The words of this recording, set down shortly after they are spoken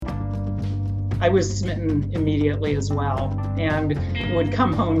I was smitten immediately as well, and would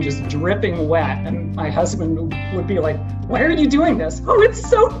come home just dripping wet. And my husband would be like, "Why are you doing this?" "Oh, it's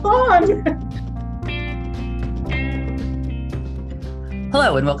so fun."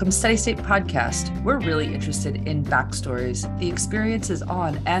 Hello and welcome to Steady State Podcast. We're really interested in backstories, the experiences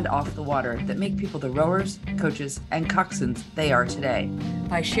on and off the water that make people the rowers, coaches, and coxswains they are today.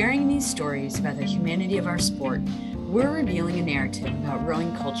 By sharing these stories about the humanity of our sport, we're revealing a narrative about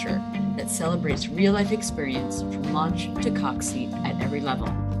rowing culture that celebrates real-life experience from launch to cockseat at every level.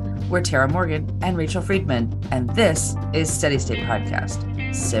 We're Tara Morgan and Rachel Friedman, and this is Steady State Podcast.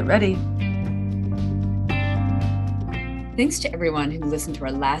 Sit ready. Thanks to everyone who listened to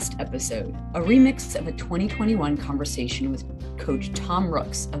our last episode, a remix of a 2021 conversation with Coach Tom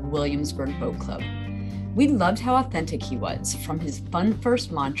Rooks of Williamsburg Boat Club. We loved how authentic he was, from his fun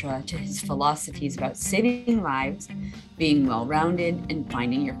first mantra to his philosophies about saving lives, being well-rounded, and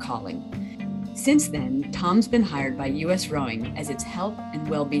finding your calling. Since then, Tom's been hired by U.S. Rowing as its health and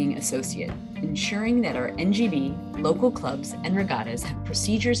well-being associate, ensuring that our NGB, local clubs, and regattas have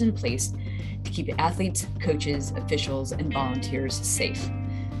procedures in place to keep athletes, coaches, officials, and volunteers safe.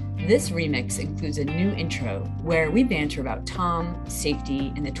 This remix includes a new intro where we banter about Tom,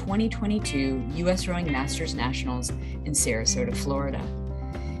 safety, and the 2022 U.S. Rowing Masters Nationals in Sarasota, Florida.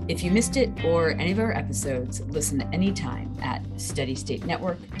 If you missed it or any of our episodes, listen anytime at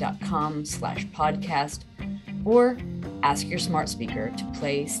steadystatenetwork.com/podcast or ask your smart speaker to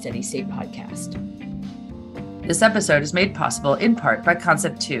play Steady State Podcast. This episode is made possible in part by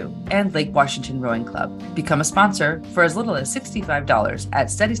Concept 2 and Lake Washington Rowing Club. Become a sponsor for as little as $65 at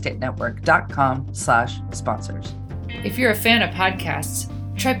steadystatenetwork.com/sponsors. If you're a fan of podcasts,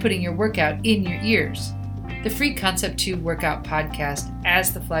 try putting your workout in your ears. The free Concept 2 workout podcast,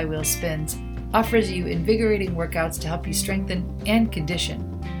 As the Flywheel Spins, offers you invigorating workouts to help you strengthen and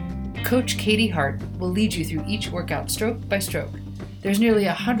condition. Coach Katie Hart will lead you through each workout stroke by stroke. There's nearly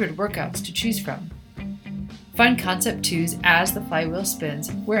 100 workouts to choose from. Find Concept 2's As the Flywheel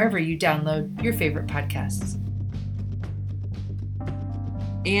Spins wherever you download your favorite podcasts.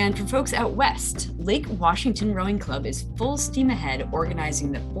 And for folks out west, Lake Washington Rowing Club is full steam ahead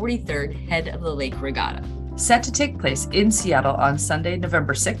organizing the 43rd Head of the Lake Regatta. Set to take place in Seattle on Sunday,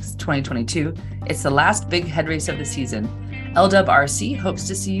 November 6th, 2022, it's the last big head race of the season. LWRC hopes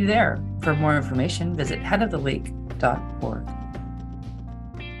to see you there. For more information, visit headofthelake.org.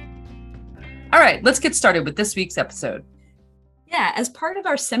 All right, let's get started with this week's episode. Yeah, as part of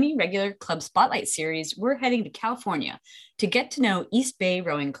our semi-regular club spotlight series, we're heading to California to get to know East Bay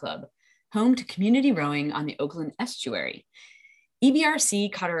Rowing Club, home to community rowing on the Oakland Estuary.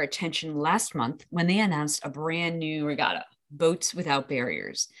 EBRC caught our attention last month when they announced a brand new regatta, Boats Without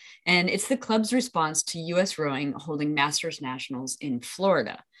Barriers. And it's the club's response to U.S. Rowing holding Masters Nationals in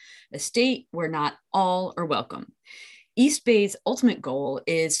Florida, a state where not all are welcome. East Bay's ultimate goal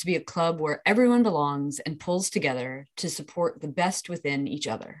is to be a club where everyone belongs and pulls together to support the best within each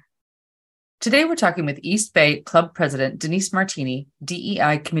other. Today, we're talking with East Bay Club President Denise Martini,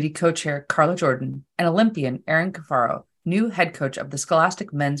 DEI Committee Co-Chair Carla Jordan, and Olympian Aaron Cafaro, new head coach of the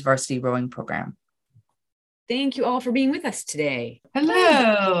Scholastic Men's Varsity Rowing Program. Thank you all for being with us today.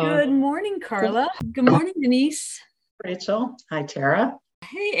 Hello. Good morning, Carla. Good morning, Denise. Rachel. Hi, Tara.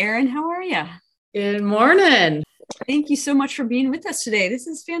 Hey, Aaron. How are you? Good morning. Thank you so much for being with us today. This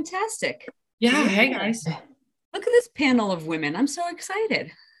is fantastic. Yeah, hey guys. Look at this panel of women. I'm so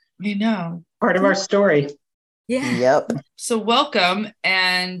excited. I know. Part of our story. Yeah. Yep. So welcome.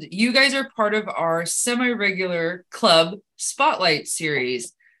 And you guys are part of our semi-regular club spotlight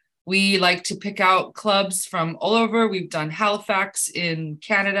series. We like to pick out clubs from all over. We've done Halifax in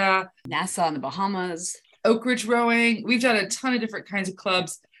Canada, Nassau in the Bahamas, Oak Ridge Rowing. We've done a ton of different kinds of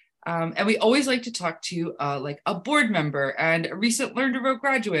clubs. And we always like to talk to like a board member and a recent Learn to Row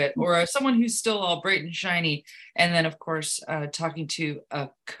graduate or someone who's still all bright and shiny. And then, of course, talking to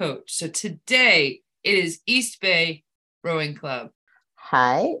a coach. So today it is East Bay Rowing Club.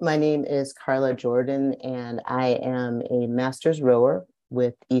 Hi, my name is Carla Jordan, and I am a master's rower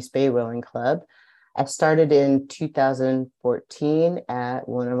with East Bay Rowing Club. I started in 2014 at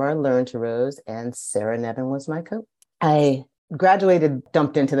one of our Learn to Rows, and Sarah Nevin was my coach. I graduated,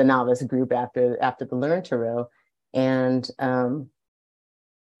 dumped into the novice group after the Learn to Row, and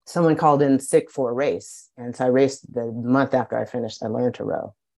someone called in sick for a race. And so I raced the month after I finished, I Learn to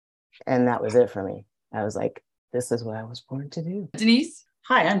Row. And that was it for me. I was like, this is what I was born to do. Denise?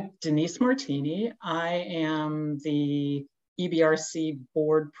 Hi, I'm Denise Martini. I am the EBRC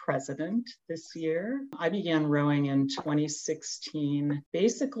board president this year. I began rowing in 2016,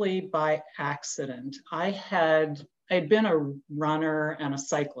 basically by accident. I had I'd been a runner and a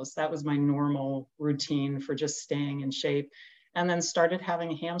cyclist. That was my normal routine for just staying in shape. And then started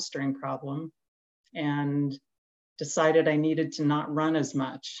having a hamstring problem and decided I needed to not run as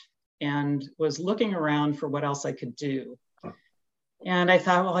much and was looking around for what else I could do. And I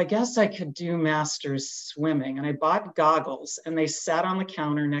thought, well, I guess I could do masters swimming. And I bought goggles and they sat on the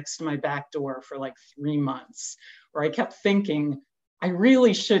counter next to my back door for like 3 months, where I kept thinking, I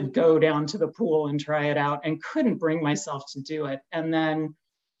really should go down to the pool and try it out, and couldn't bring myself to do it. And then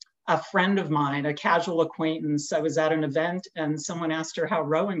a friend of mine, a casual acquaintance, I was at an event and someone asked her how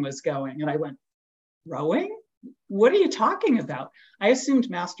rowing was going. And I went, rowing? What are you talking about? I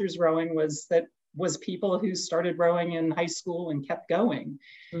assumed masters rowing was people who started rowing in high school and kept going.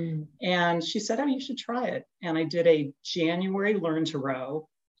 And she said, oh, you should try it. And I did a January learn to row,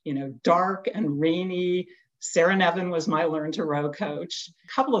 dark and rainy. Sarah Nevin was my learn to row coach. A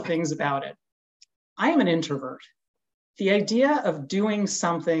couple of things about it. I am an introvert. The idea of doing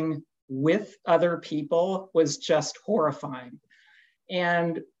something with other people was just horrifying.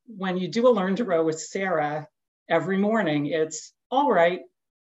 And when you do a learn to row with Sarah, every morning it's, all right,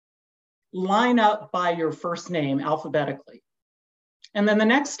 line up by your first name alphabetically. And then the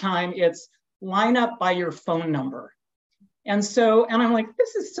next time it's line up by your phone number. And I'm like,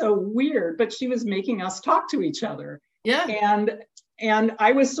 this is so weird, but she was making us talk to each other. Yeah. And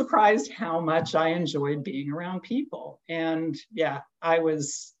I was surprised how much I enjoyed being around people. And yeah, I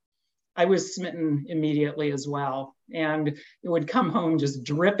was smitten immediately as well. And it would come home just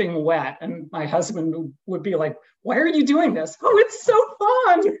dripping wet. And my husband would be like, why are you doing this? Oh, it's so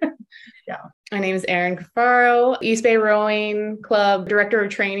fun. Yeah. My name is Erin Cafaro, East Bay Rowing Club Director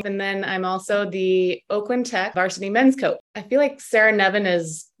of Training. And then I'm also the Oakland Tech varsity men's coach. I feel like Sarah Nevin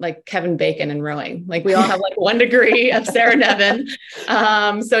is like Kevin Bacon in rowing. Like we all have like 1 degree of Sarah Nevin.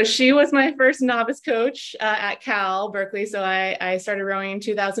 So she was my first novice coach at Cal Berkeley. So I started rowing in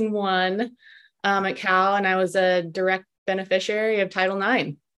 2001 at Cal, and I was a direct beneficiary of Title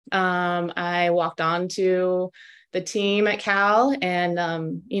IX. I walked on to the team at Cal and,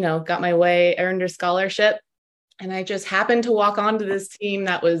 got my way, earned a scholarship. And I just happened to walk onto this team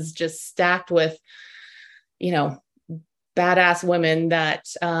that was just stacked with, badass women that,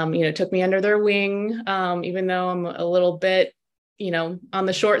 took me under their wing. Even though I'm a little bit, on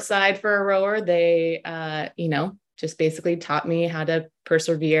the short side for a rower, they, just basically taught me how to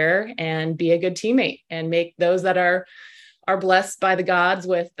persevere and be a good teammate and make those that are blessed by the gods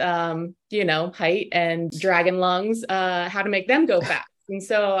with, height and dragon lungs, how to make them go fast. And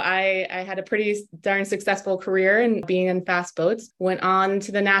so I had a pretty darn successful career in being in fast boats, went on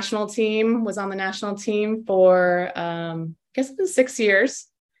to the national team, was on the national team for, I guess it was 6 years.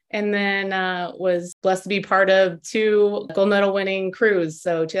 And then was blessed to be part of 2 gold medal winning crews.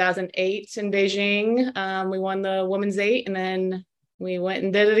 So 2008 in Beijing, we won the women's 8, and then we went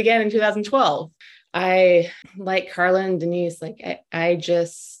and did it again in 2012. I, like Carla and Denise, I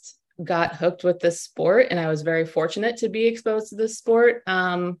just got hooked with this sport, and I was very fortunate to be exposed to this sport,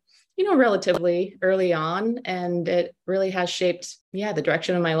 relatively early on. And it really has shaped, the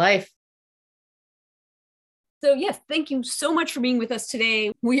direction of my life. So yes, thank you so much for being with us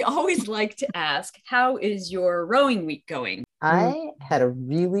today. We always like to ask, how is your rowing week going? I had a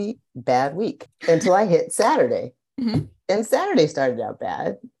really bad week until I hit Saturday. Mm-hmm. And Saturday started out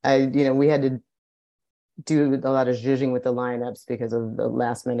bad. We had to do a lot of zhuzhing with the lineups because of the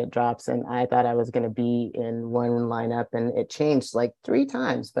last minute drops. And I thought I was going to be in one lineup, and it changed like 3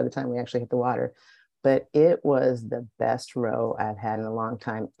 times by the time we actually hit the water. But it was the best row I've had in a long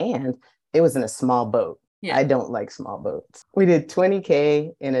time. And it was in a small boat. Yeah. I don't like small boats. We did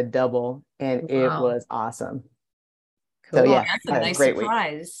 20K in a double, and It was awesome. Cool. So yeah, that's a nice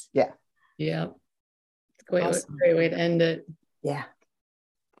surprise. Week. Yeah. Yeah. Great way to end it. Yeah.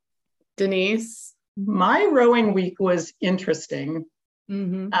 Denise? My rowing week was interesting.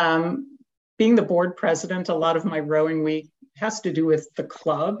 Mm-hmm. Being the board president, a lot of my rowing week has to do with the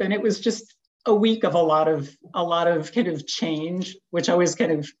club. And it was just a week of a lot of kind of change, which always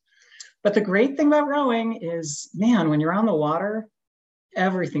but the great thing about rowing is, man, when you're on the water,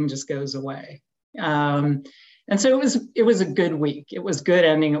 everything just goes away. And so it was a good week. It was good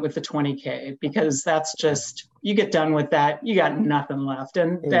ending it with the 20K, because that's just, you get done with that, you got nothing left.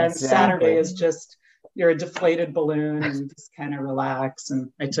 And then Saturday is just, you're a deflated balloon and just kind of relax.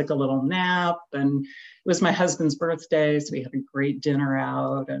 And I took a little nap, and it was my husband's birthday, so we had a great dinner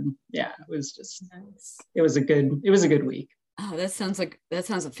out. And yeah, it was just nice. It was a good week. Oh, that sounds like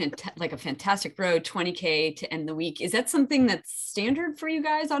a fantastic road, 20K to end the week. Is that something that's standard for you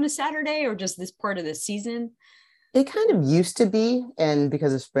guys on a Saturday, or just this part of the season? It kind of used to be, and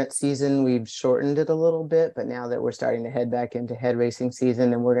because of sprint season, we've shortened it a little bit. But now that we're starting to head back into head racing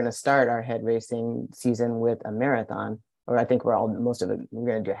season, and we're going to start our head racing season with a marathon, or I think we're going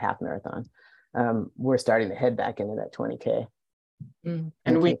to do a half marathon. We're starting to head back into that 20K.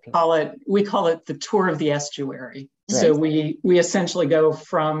 And we call it the Tour of the Estuary. Right. So we essentially go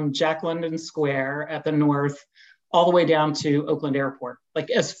from Jack London Square at the north all the way down to Oakland Airport,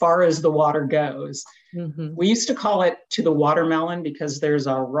 like as far as the water goes. Mm-hmm. We used to call it To the Watermelon because there's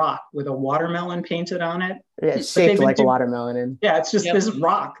a rock with a watermelon painted on it. Yeah, it's shaped like a watermelon. Yeah, it's just this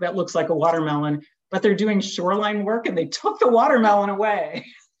rock that looks like a watermelon, but they're doing shoreline work and they took the watermelon away.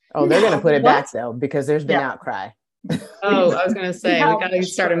 Oh, they're going to put it back though, because there's been outcry. Oh, I was going to say, we got to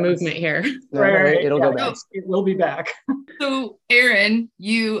start a movement here. Right. It'll go back. It will be back. So Erin,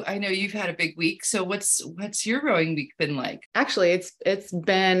 I know you've had a big week. So what's your rowing week been like? Actually, it's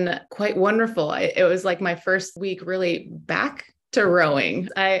been quite wonderful. It was like my first week really back to rowing.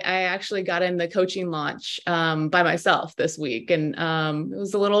 I actually got in the coaching launch by myself this week, and it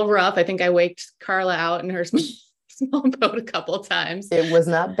was a little rough. I think I waked Carla out in her small boat a couple of times. It was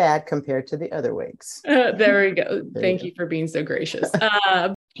not bad compared to the other wakes. There we go. Thank you for being so gracious.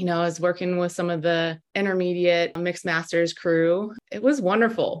 I was working with some of the intermediate mixed masters crew. It was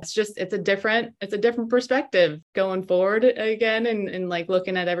wonderful. It's a different perspective going forward again, and like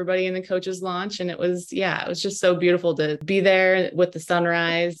looking at everybody in the coaches launch. And it was just so beautiful to be there with the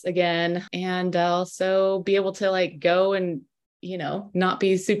sunrise again, and also be able to like go and, not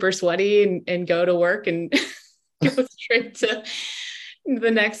be super sweaty and go to work and go straight to the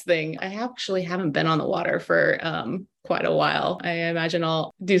next thing. I actually haven't been on the water for quite a while. I imagine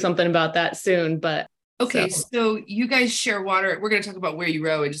I'll do something about that soon. But okay, so you guys share water. We're going to talk about where you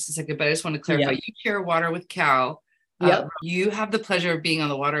row in just a second, but I just want to clarify. You share water with Cal. Yep. You have the pleasure of being on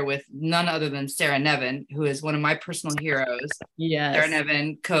the water with none other than Sarah Nevin, who is one of my personal heroes. Yes. Sarah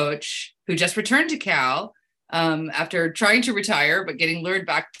Nevin, coach, who just returned to Cal. After trying to retire, but getting lured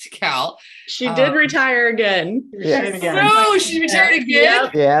back to Cal. She did retire again. No, she retired again?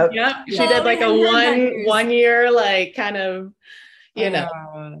 Yep. She did like a one year, like kind of,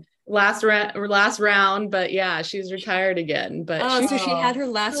 last round, but yeah, she's retired again. But so she had her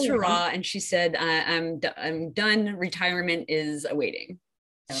last hurrah and she said, I'm done. Retirement is awaiting.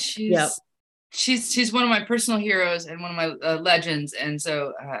 She's one of my personal heroes and one of my legends. And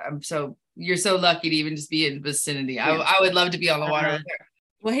so you're so lucky to even just be in the vicinity. I would love to be on the water with her.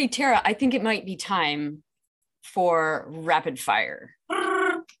 Well, hey, Tara, I think it might be time for rapid fire.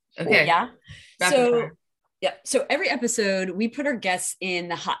 Okay. Yeah. Rapid fire. Yeah. So every episode, we put our guests in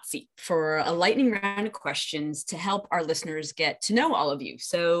the hot seat for a lightning round of questions to help our listeners get to know all of you.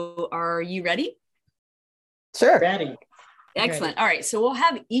 So are you ready? Sure. Ready. Excellent. All right. So we'll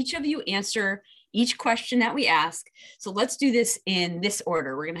have each of you answer each question that we ask. So let's do this in this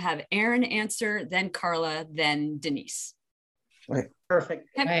order. We're going to have Erin answer, then Carla, then Denise. Right. Perfect.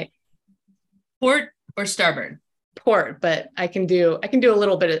 Okay. Right. Port or starboard? Port, but I can do a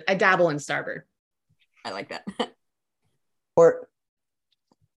little bit. I dabble in starboard. I like that. Port.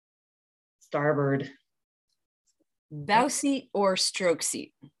 Starboard. Bow seat or stroke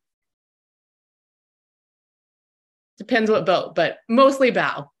seat? Depends what boat, but mostly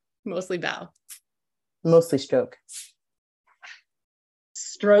bow. Mostly Stroke.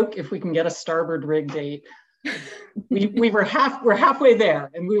 Stroke if we can get a starboard rig date. We're halfway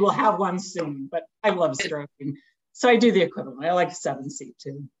there, and we will have one soon. But I love stroking, so I do the equivalent. I like a 7-seat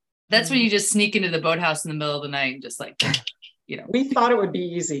too. That's when you just sneak into the boathouse in the middle of the night and just like, We thought it would be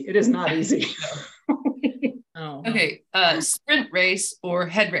easy. It is not easy. Oh. Okay. Sprint race or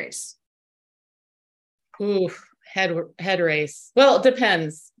head race? Oof. Head race. Well, it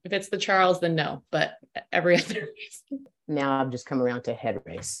depends. If it's the Charles, then no, but every other race. Now I've just come around to head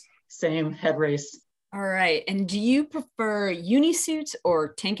race. Same, head race. All right. And do you prefer unisuit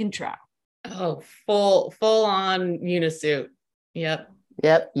or tank and trow? Oh, full on unisuit. Yep,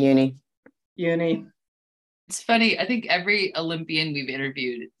 Uni. It's funny. I think every Olympian we've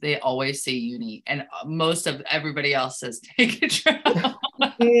interviewed, they always say uni, and most of everybody else says take a trow.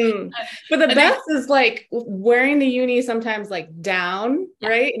 But the best is like wearing the uni sometimes like down,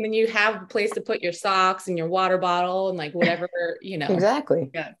 right? And then you have a place to put your socks and your water bottle and like whatever, Exactly.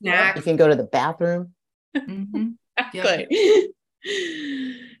 Snacks. You can go to the bathroom. Mm-hmm. Exactly.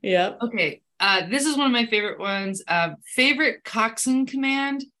 Yep. Okay. This is one of my favorite ones. Favorite coxswain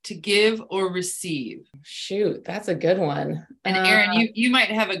command to give or receive? Shoot, that's a good one. And Erin, you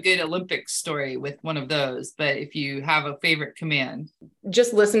might have a good Olympics story with one of those, but if you have a favorite command.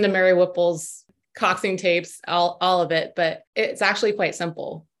 Just listen to Mary Whipple's coxswain tapes, all of it, but it's actually quite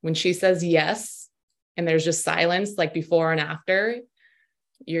simple. When she says yes, and there's just silence, like before and after,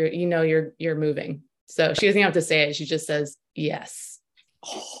 you're moving. So she doesn't have to say it. She just says, yes.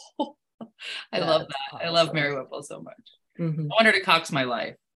 Oh, I love that. Awesome. I love Mary Whipple so much. Mm-hmm. I want her to cox my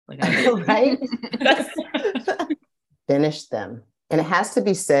life. Like, right? Finish them. And it has to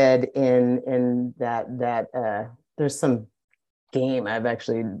be said in that there's some game I've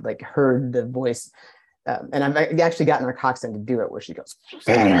actually like heard the voice, and I've actually gotten our coxswain to do it, where she goes,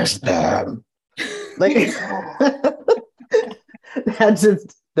 finish them. Like that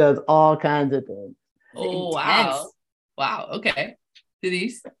just does all kinds of things. Oh, wow. Wow. Okay.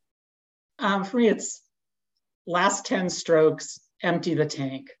 Denise? For me, it's last 10 strokes, empty the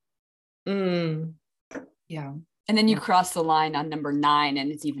tank. Yeah. And then you cross the line on number 9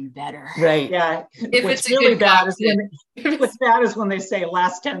 and it's even better. Right. Yeah. If What's it's really bad is when they say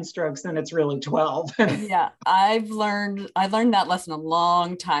last 10 strokes, then it's really 12. Yeah. I learned that lesson a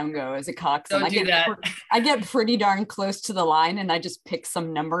long time ago as a coxswain. Don't do that. I get pretty darn close to the line and I just pick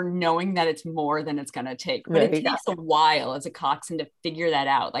some number knowing that it's more than it's going to take. But it takes a while as a coxswain to figure that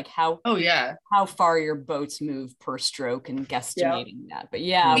out. Like how far your boats move per stroke and guesstimating that. But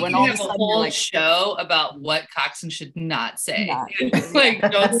when all of a sudden whole like show about what coxswain should not say. Like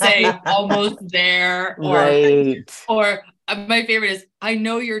don't say almost there or my favorite is I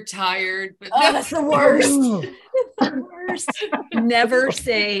know you're tired, but that's the worst. The worst. Never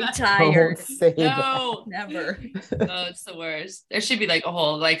say tired. No, never. Oh, it's the worst. There should be like a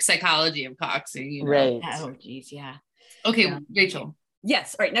whole like psychology of coxing, you know? Right. Oh geez, yeah. Okay, Rachel.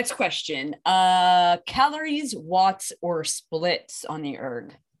 Yes. All right. Next question. Calories, watts, or splits on the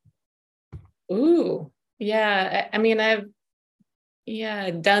erg? Ooh, yeah. I mean, I've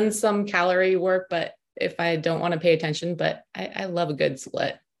done some calorie work, but if I don't want to pay attention, but I love a good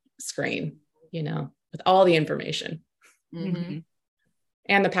split screen, with all the information and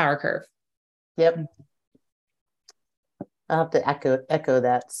the power curve. Yep. I'll have to echo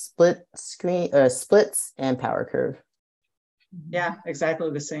that split screen or splits and power curve. Yeah, exactly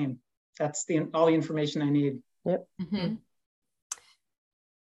the same. That's all the information I need. Yep.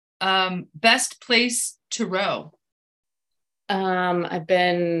 Best place to row? I've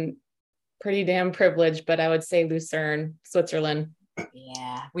been pretty damn privileged, but I would say Lucerne, Switzerland.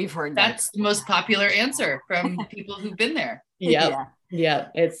 Yeah, we've heard that's the most popular answer from people who've been there. Yeah.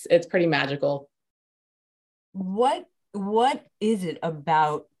 It's pretty magical. What is it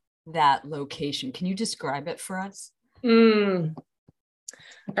about that location? Can you describe it for us? All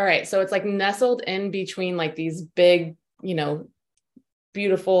right, so it's like nestled in between like these big,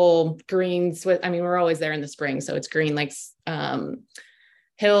 beautiful green we're always there in the spring, so it's green like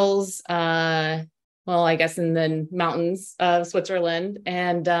hills, I guess in the mountains of Switzerland,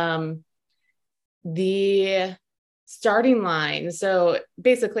 and the starting line, so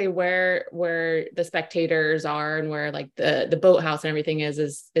basically where the spectators are and where like the boathouse and everything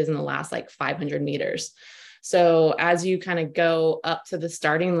is in the last like 500 meters. So as you kind of go up to the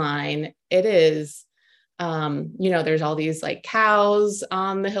starting line, it is there's all these like cows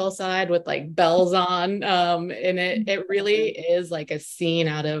on the hillside with like bells on. And it really is like a scene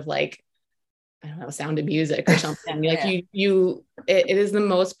out of like, I don't know, Sound of Music or something. Like it is the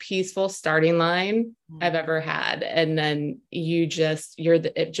most peaceful starting line I've ever had. And then it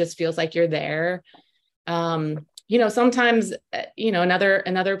just feels like you're there. Sometimes, in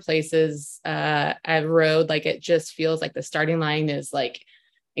other places I've rowed, like it just feels like the starting line is like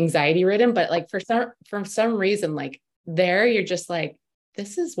anxiety ridden, but like for some reason, like there you're just like,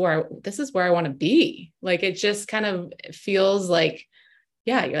 this is where I want to be. Like it just kind of feels like,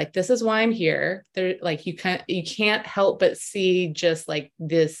 you're like, this is why I'm here. There, like you can't help but see just like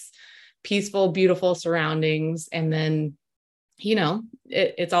this peaceful, beautiful surroundings. And then,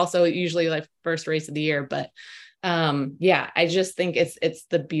 it's also usually like first race of the year, but I just think it's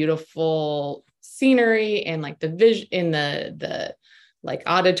the beautiful scenery and like the vision in the like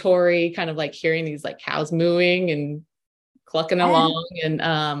auditory kind of like hearing these like cows mooing and clucking along.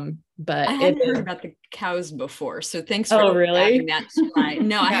 And but I hadn't heard about the cows before, so thanks for adding that to my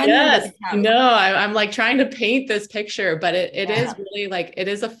no. I hadn't heard about the cows. No, I'm like trying to paint this picture, but it is really like it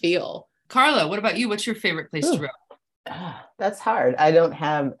is a feel. Carla, what about you? What's your favorite place to row? That's hard. I don't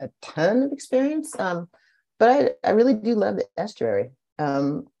have a ton of experience, but I really do love the estuary.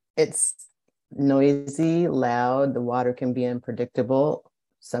 It's noisy, loud. The water can be unpredictable.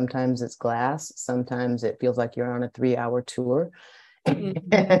 Sometimes it's glass. Sometimes it feels like you're on a 3-hour tour.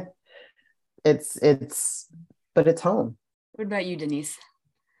 Mm-hmm. But it's home. What about you, Denise?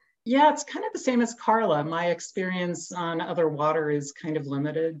 Yeah, it's kind of the same as Carla. My experience on other water is kind of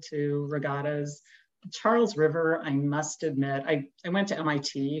limited to regattas. Charles River, I must admit, I went to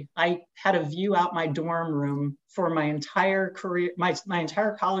MIT. I had a view out my dorm room for my entire career, my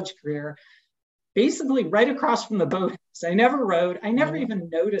entire college career, basically right across from the boathouse. I never rowed. I never even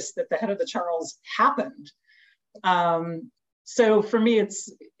noticed that the head of the Charles happened. So for me,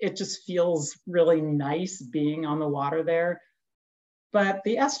 it just feels really nice being on the water there. But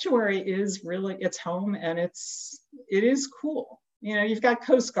the estuary is really its home, and it is cool. You know, you've got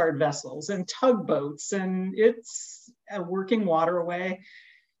Coast Guard vessels and tugboats, and it's a working waterway.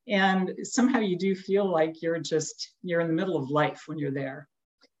 And somehow you do feel like you're in the middle of life when you're there.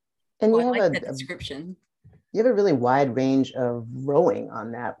 And I like that description. You have a really wide range of rowing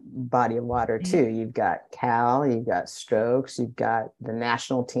on that body of water too. You've got Cal, you've got Strokes, you've got the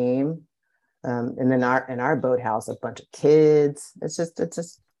national team, and then in our boathouse, a bunch of kids. It's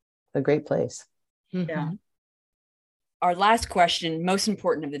just a great place. Yeah. Our last question, most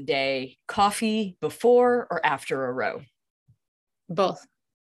important of the day: coffee before or after a row? Both.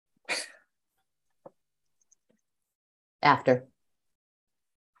 After.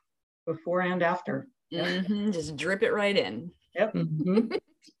 Before and after. Mm-hmm. Just drip it right in. Yep. Mm-hmm.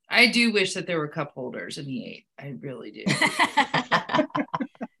 I do wish that there were cup holders in the 8. I really do.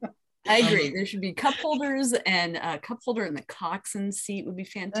 I agree. There should be cup holders, and a cup holder in the coxswain seat would be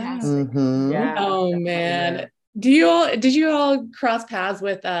fantastic. Mm-hmm. Yeah. Oh man. Did you all cross paths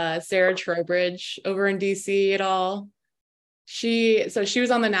with Sarah Trowbridge over in DC at all? She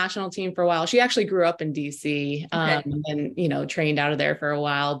was on the national team for a while. She actually grew up in DC, and trained out of there for a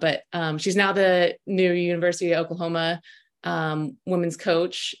while, but she's now the new University of Oklahoma women's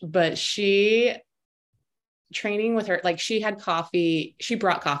coach. But training with her, like, she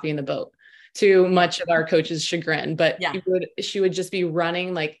brought coffee in the boat, to much of our coaches' chagrin, but she would just be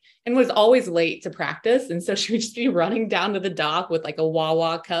running, like, and was always late to practice. And so she would just be running down to the dock with like a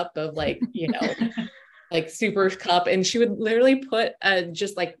Wawa cup of like, like super cup. And she would literally put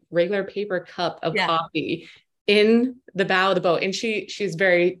just like regular paper cup of coffee in the bow of the boat. And she's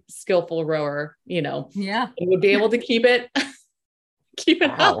very skillful rower, and would be able to keep it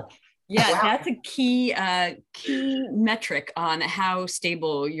up. Yeah, that's a key metric on how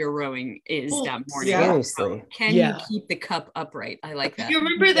stable your rowing is that morning. Seriously. Can you keep the cup upright? I like that. Do you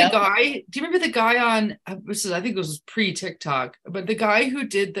remember the guy? Do you remember the guy on? I think it was pre-TikTok, but the guy who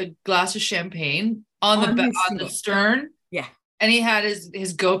did the glass of champagne on the stern? Yeah. And he had his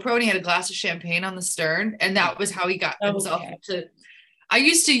GoPro, and he had a glass of champagne on the stern, and that was how he got himself to.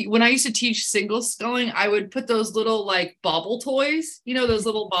 When I used to teach single sculling, I would put those little like bobble toys, those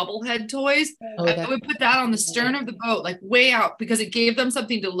little bobblehead toys. I would put that on the stern of the boat, like way out, because it gave them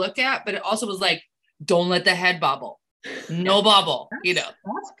something to look at, but it also was like, don't let the head bobble. No bobble, That's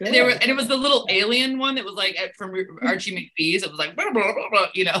good. And it was the little alien one that was like from Archie McPhee's. It was like, blah, blah, blah, blah,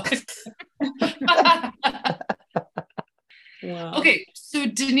 Wow. Okay, so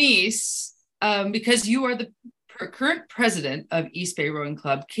Denise, because you are the current president of East Bay Rowing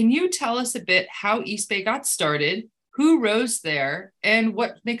Club, can you tell us a bit how East Bay got started, who rows there, and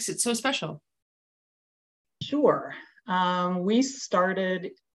what makes it so special? Sure. We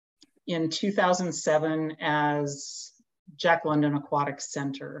started in 2007 as Jack London Aquatic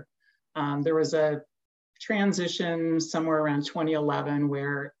Center. There was a transition somewhere around 2011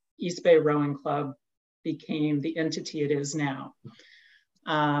 where East Bay Rowing Club became the entity it is now.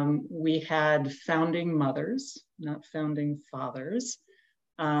 We had founding mothers, not founding fathers,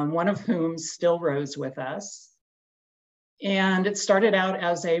 one of whom still rows with us. And it started out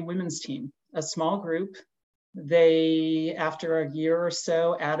as a women's team, a small group. They, after a year or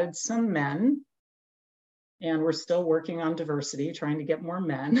so, added some men, and we're still working on diversity, trying to get more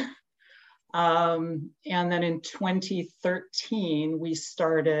men. And then in 2013, we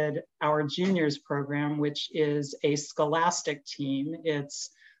started our juniors program, which is a scholastic team. It's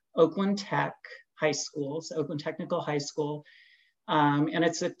Oakland Tech High School, so Oakland Technical High School. And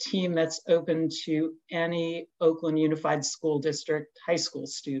it's a team that's open to any Oakland Unified School District high school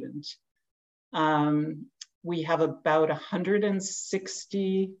student. We have about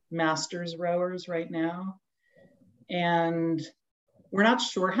 160 masters rowers right now. And we're not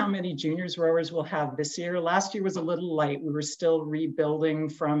sure how many juniors rowers we'll have this year. Last year was a little light. We were still rebuilding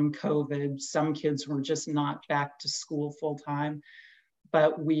from COVID. Some kids were just not back to school full time,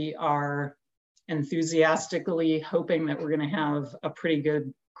 but we are enthusiastically hoping that we're going to have a pretty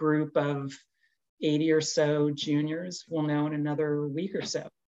good group of 80 or so juniors. We'll know in another week or so.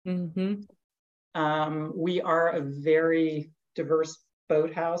 Mm-hmm. We are a very diverse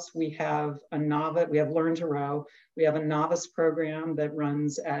boathouse. We have a novice, we have Learn to Row. We have a novice program that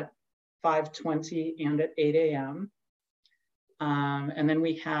runs at 5:20 and at 8 a.m. And then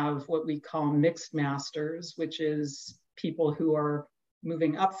we have what we call mixed masters, which is people who are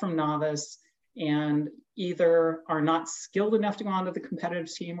moving up from novice and either are not skilled enough to go onto the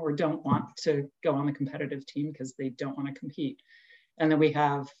competitive team or don't want to go on the competitive team because they don't want to compete. And then we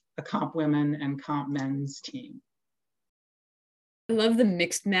have a comp women and comp men's team. I love the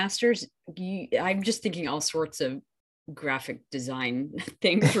mixed masters. I'm just thinking all sorts of graphic design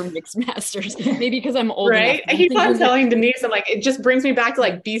things for mixed masters. Maybe because I'm old right? enough. I keep on telling Denise, I'm like, it just brings me back to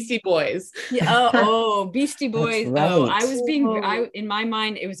like Beastie Boys. Yeah. Oh, Beastie Boys. Right. Oh, I was being. In my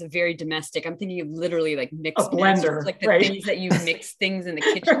mind, it was a very domestic. I'm thinking of literally like mixed A blender, masters, like the right? things that you mix things in the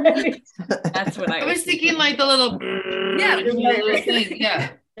kitchen. Right. That's what I was thinking like the little little thing. Yeah.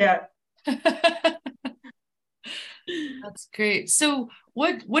 Yeah. That's great. So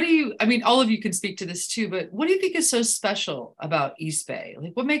what do you, I mean, all of you can speak to this too, but what do you think is so special about East Bay?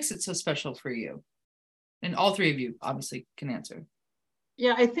 Like what makes it so special for you? And all three of you obviously can answer.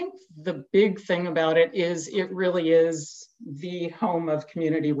 Yeah, I think the big thing about it is it really is the home of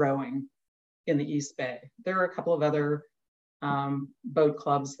community rowing in the East Bay. There are a couple of other boat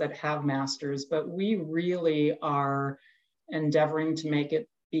clubs that have masters, but we really are endeavoring to make it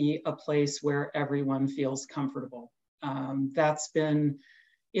be a place where everyone feels comfortable.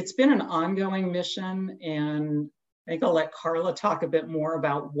 It's been an ongoing mission, and I think I'll let Carla talk a bit more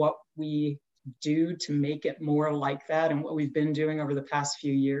about what we do to make it more like that and what we've been doing over the past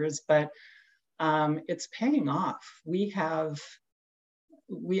few years, but it's paying off. In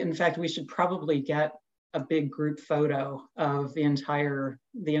fact, we should probably get a big group photo of the entire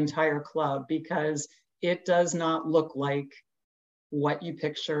club, because it does not look like what you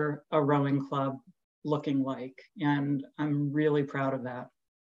picture a rowing club looking like. And I'm really proud of that.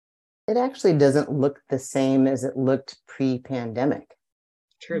 It actually doesn't look the same as it looked pre-pandemic.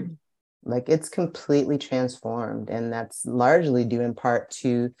 True. Like it's completely transformed. And that's largely due in part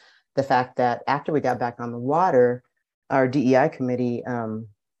to the fact that after we got back on the water, our DEI committee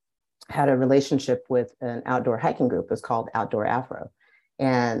had a relationship with an outdoor hiking group. It was called Outdoor Afro.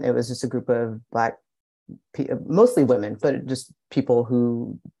 And it was just a group of Black, mostly women, but just people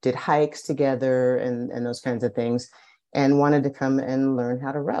who did hikes together and those kinds of things, and wanted to come and learn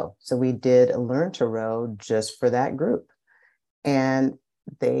how to row. So we did a learn to row just for that group. And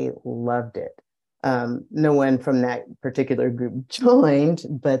they loved it. No one from that particular group joined,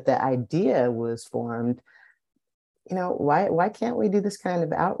 but the idea was formed, why can't we do this kind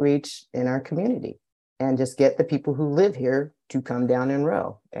of outreach in our community and just get the people who live here to come down and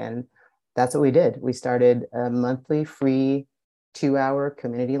row? And that's what we did. We started a monthly free 2-hour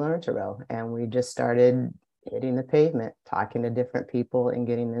community learn to row, and we just started hitting the pavement, talking to different people and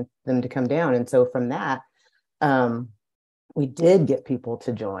getting them to come down. And so from that, we did get people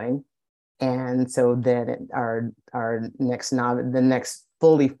to join. And so then our the next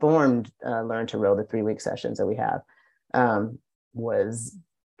fully formed learn to row, the 3-week sessions that we have, was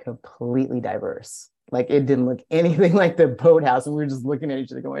completely diverse. Like it didn't look anything like the boathouse, and we were just looking at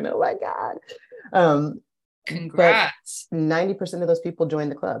each other going, oh my God. Congrats. But 90% of those people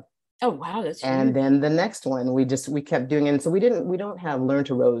joined the club. Oh, wow. That's and huge. then the next one, we kept doing it. And so we don't have learn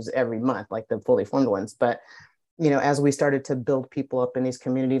to rows every month, like the fully formed ones. But, as we started to build people up in these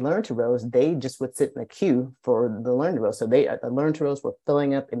community learn to rows, they just would sit in a queue for the learn to rows. So the learn to rows were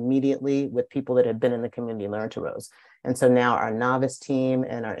filling up immediately with people that had been in the community learn to rows. And so now our novice team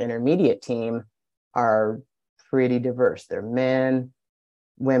and our intermediate team are pretty diverse. They're men,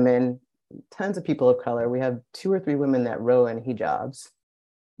 women, tons of people of color. We have 2 or 3 women that row in hijabs.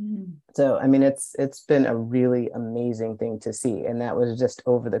 So, I mean, it's been a really amazing thing to see. And that was just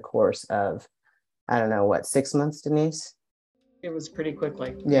over the course of, I don't know, 6 months, Denise? It was pretty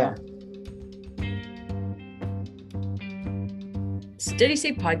quickly. Yeah. Steady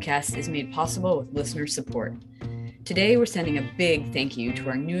State Podcast is made possible with listener support. Today, we're sending a big thank you to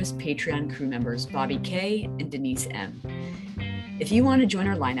our newest Patreon crew members, Bobby K. and Denise M. If you want to join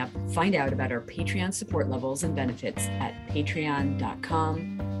our lineup, find out about our Patreon support levels and benefits at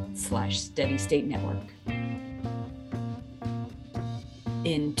patreon.com/Steady State Network.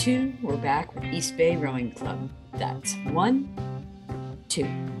 In 2, we're back with East Bay Rowing Club. That's 1, 2.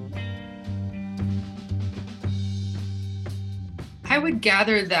 I would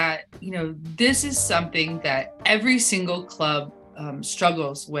gather that, this is something that every single club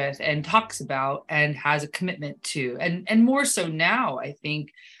struggles with and talks about and has a commitment to, and more so now, I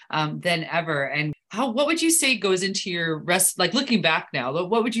think, than ever. And what would you say goes into your looking back now,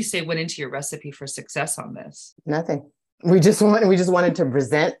 what would you say went into your recipe for success on this? Nothing. We just wanted to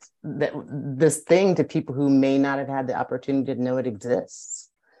present this thing to people who may not have had the opportunity to know it exists.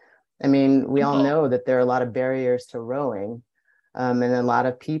 I mean, we all know that there are a lot of barriers to rowing, And a lot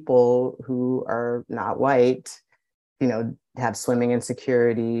of people who are not white, have swimming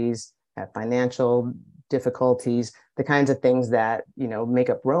insecurities, have financial difficulties, the kinds of things that, make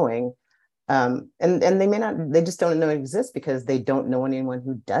up rowing. And they just don't know it exists because they don't know anyone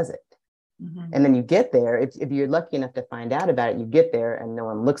who does it. Mm-hmm. And then you get there, if you're lucky enough to find out about it, you get there and no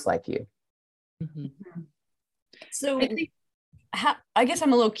one looks like you. Mm-hmm. So I guess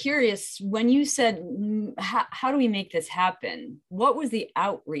I'm a little curious, when you said, how do we make this happen? What was the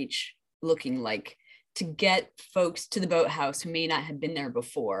outreach looking like to get folks to the boathouse who may not have been there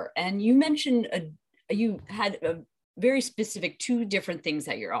before? And you mentioned you had a very specific 2 different things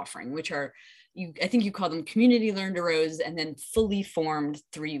that you're offering, which are, I think you call them community learn to rows and then fully formed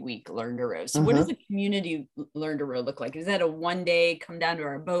 3-week learn to rows. So what does a community learn to row look like? Is that a 1-day come down to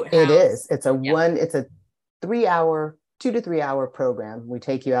our boathouse? It is. It's a 3-hour, 2 to 3 hour program. We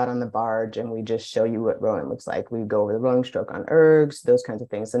take you out on the barge and we just show you what rowing looks like. We go over the rowing stroke on ergs, those kinds of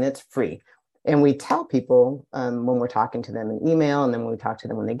things, and it's free. And we tell people when we're talking to them in email, and then when we talk to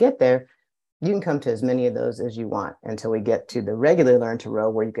them when they get there, you can come to as many of those as you want until we get to the regular learn to row,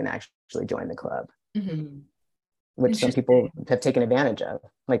 where you can actually join the club, which some people have taken advantage of.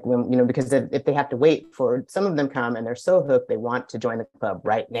 Like when, because if they have to wait for, some of them come and they're so hooked, they want to join the club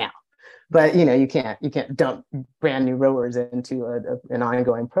right now. But, you can't dump brand new rowers into an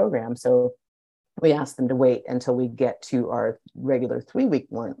ongoing program. So we ask them to wait until we get to our regular 3-week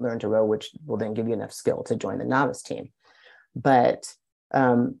learn to row, which will then give you enough skill to join the novice team. But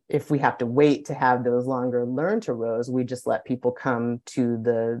if we have to wait to have those longer learn to rows, we just let people come to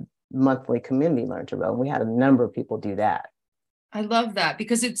the monthly community learn to row. We had a number of people do that. I love that,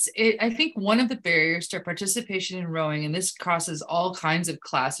 because I think one of the barriers to participation in rowing, and this crosses all kinds of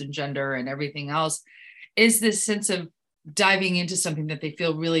class and gender and everything else, is this sense of diving into something that they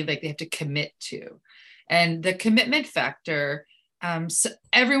feel really like they have to commit to. And the commitment factor, so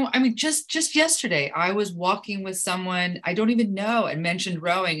everyone, just yesterday, I was walking with someone I don't even know and mentioned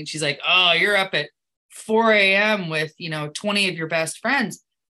rowing. And she's like, oh, you're up at 4 a.m. with, 20 of your best friends.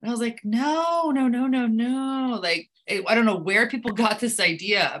 And I was like, no. Like, I don't know where people got this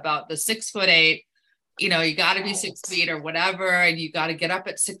idea about the 6'8", you got to be 6 feet or whatever, and you got to get up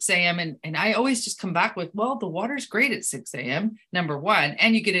at 6 a.m. And I always just come back with, well, the water's great at 6 a.m., number one,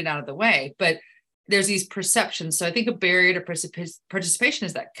 and you get it out of the way. But there's these perceptions. So I think a barrier to participation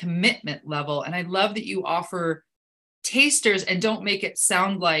is that commitment level. And I love that you offer tasters and don't make it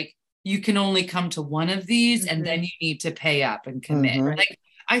sound like you can only come to one of these and then you need to pay up and commit. Like,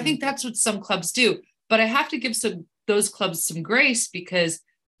 I think that's what some clubs do. But I have to give those clubs some grace, because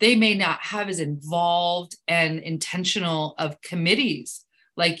they may not have as involved and intentional of committees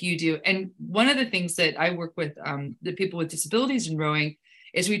like you do. And one of the things that I work with the people with disabilities in rowing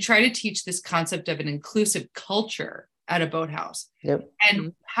is we try to teach this concept of an inclusive culture at a boathouse. Yep.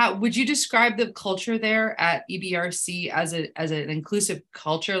 And how would you describe the culture there at EBRC as an inclusive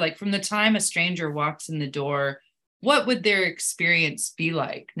culture? Like, from the time a stranger walks in the door, what would their experience be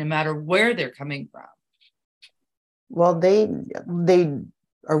like, no matter where they're coming from? Well, they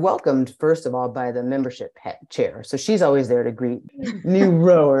are welcomed, first of all, by the membership chair. So she's always there to greet new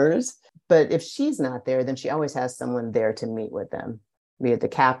rowers. But if she's not there, then she always has someone there to meet with them, be it the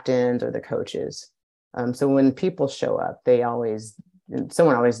captains or the coaches. So when people show up,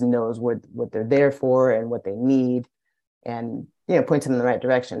 someone always knows what they're there for and what they need, and points them in the right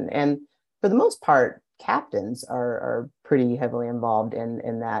direction. And for the most part, captains are pretty heavily involved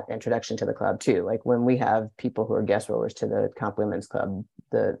in that introduction to the club too. Like, when we have people who are guest rowers to the Comp Women's Club,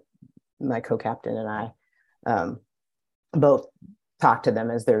 my co-captain and I both talk to them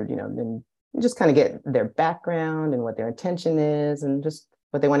as they're, and just kind of get their background and what their intention is and just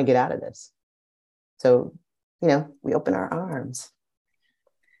what they want to get out of this. So, we open our arms.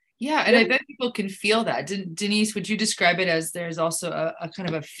 Yeah. And I bet people can feel that. Denise, would you describe it as there's also a kind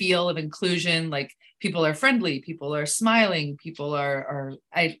of a feel of inclusion, like people are friendly, people are smiling, people are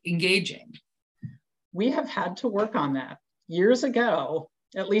engaging? We have had to work on that. Years ago,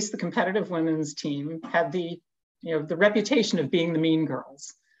 at least the competitive women's team had the reputation of being the mean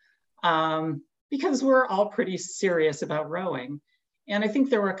girls, because we're all pretty serious about rowing. And I think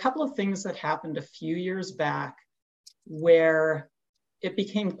there were a couple of things that happened a few years back where it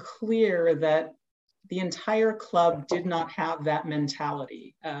became clear that the entire club did not have that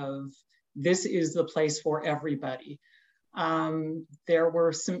mentality of this is the place for everybody. There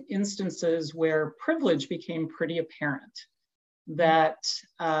were some instances where privilege became pretty apparent, that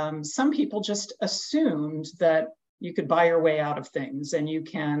some people just assumed that you could buy your way out of things and you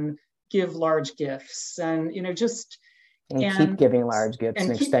can give large gifts and, And keep giving large gifts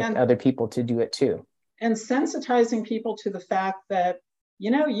and expect other people to do it too. and sensitizing people to the fact that,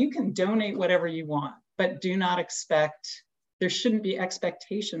 you can donate whatever you want, but do not expect, there shouldn't be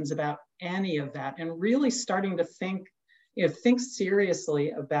expectations about any of that, and really starting to think seriously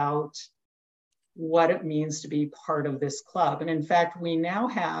about what it means to be part of this club. And in fact, we now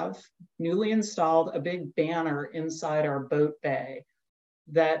have newly installed a big banner inside our boat bay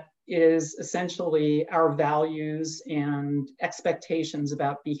that is essentially our values and expectations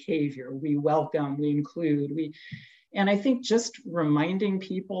about behavior. We welcome, we include, and I think just reminding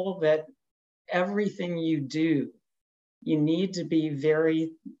people that everything you do, you need to be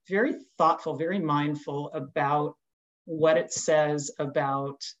very, very thoughtful, very mindful about what it says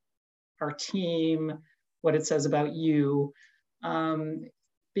about our team, what it says about you.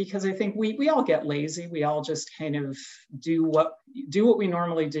 Because I think we all get lazy. We all just kind of do what we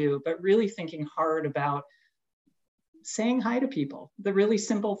normally do, but really thinking hard about saying hi to people. The really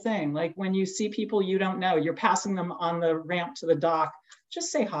simple thing, like when you see people you don't know, you're passing them on the ramp to the dock,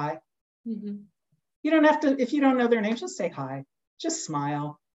 just say hi. Mm-hmm. You don't have to, if you don't know their name, just say hi, just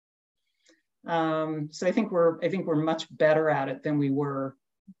smile. So I think we're much better at it than we were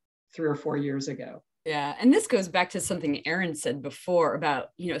 3 or 4 years ago. Yeah. And this goes back to something Erin said before about,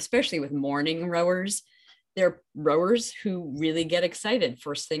 especially with morning rowers, they're rowers who really get excited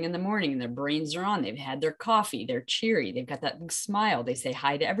first thing in the morning and their brains are on, they've had their coffee, they're cheery, they've got that big smile, they say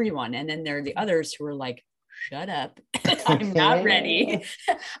hi to everyone. And then there are the others who are like, shut up. I'm not ready.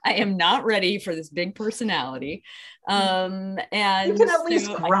 I am not ready for this big personality. And you can at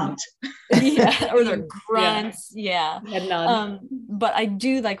least grunt. Or they're grunts. Yeah. But I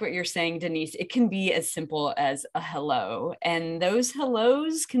do like what you're saying, Denise. It can be as simple as a hello. And those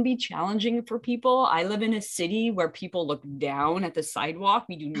hellos can be challenging for people. I live in a city where people look down at the sidewalk.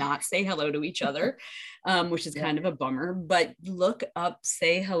 We do not say hello to each other, which is kind of a bummer, but look up,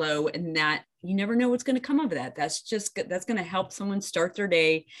 say hello, and that you never know what's going to come of that. That's going to help someone start their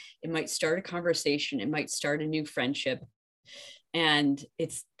day. It might start a conversation. It might start a new friendship. And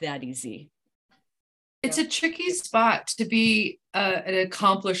it's that easy. It's a tricky spot to be an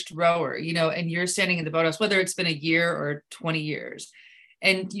accomplished rower, and you're standing in the boathouse, whether it's been a year or 20 years,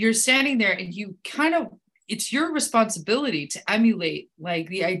 and you're standing there and you it's your responsibility to emulate like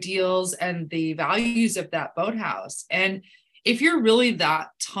the ideals and the values of that boathouse. And if you're really that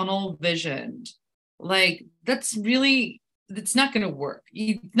tunnel visioned, like that's not going to work.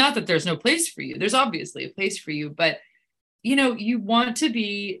 Not that there's no place for you. There's obviously a place for you, but you want to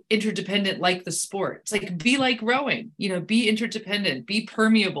be interdependent like the sport. It's like, be like rowing, be interdependent, be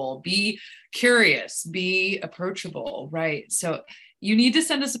permeable, be curious, be approachable, right? So you need to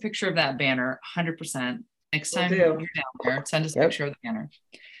send us a picture of that banner, 100%. Next time you're down there, send us a picture of the banner.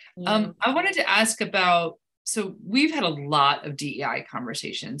 I wanted to ask about, so we've had a lot of DEI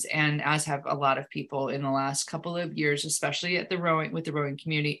conversations, and as have a lot of people in the last couple of years, especially with the rowing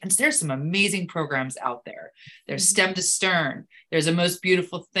community. And there's some amazing programs out there. There's STEM to Stern. There's A Most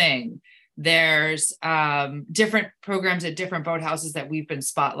Beautiful Thing. There's different programs at different boathouses that we've been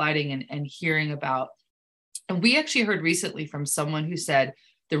spotlighting and hearing about. And we actually heard recently from someone who said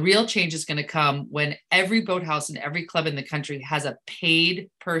the real change is going to come when every boathouse and every club in the country has a paid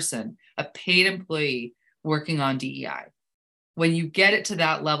person, a paid employee working on DEI. When you get it to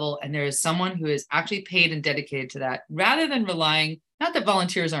that level and there is someone who is actually paid and dedicated to that, rather than relying, not that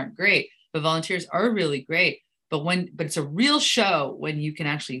volunteers aren't great, but volunteers are really great, but it's a real show when you can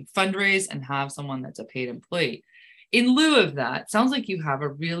actually fundraise and have someone that's a paid employee. In lieu of that, sounds like you have a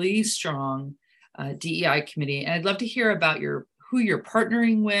really strong DEI committee, and I'd love to hear about who you're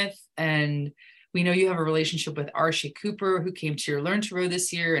partnering with. And we know you have a relationship with Arshay Cooper, who came to your Learn to Row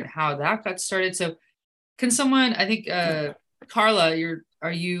this year, and how that got started. So can someone, I think, Carla,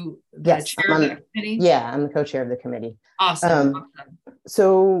 are you the chair of the committee? Yeah, I'm the co-chair of the committee. Awesome.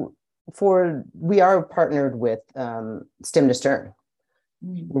 So we are partnered with STEM to Stern.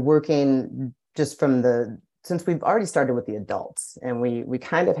 We're working just since we've already started with the adults, and we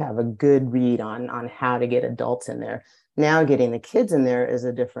kind of have a good read on how to get adults in there. Now getting the kids in there is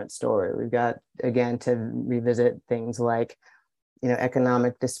a different story. We've got, again, to revisit things like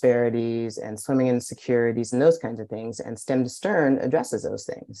economic disparities and swimming insecurities and those kinds of things. And STEM to Stern addresses those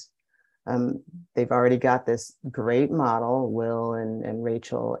things. They've already got this great model. Will and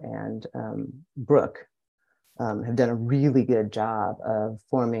Rachel and Brooke have done a really good job of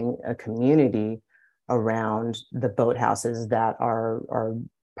forming a community around the boathouses that are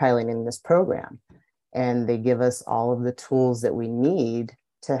piloting this program. And they give us all of the tools that we need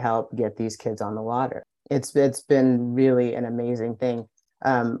to help get these kids on the water. It's been really an amazing thing.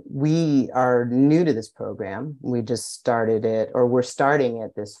 We are new to this program. We just started it, or we're starting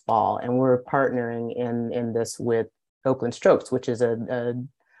it this fall, and we're partnering in this with Oakland Strokes, which is a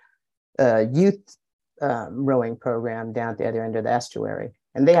youth rowing program down at the other end of the estuary.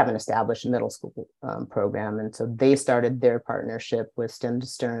 And they have an established middle school program. And so they started their partnership with Stem to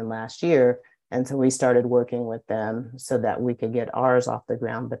Stern last year. And so we started working with them so that we could get ours off the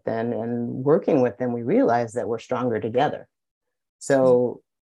ground. But then in working with them, we realized that we're stronger together. So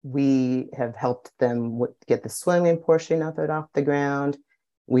we have helped them get the swimming portion of it off the ground.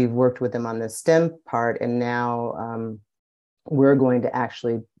 We've worked with them on the STEM part, and now we're going to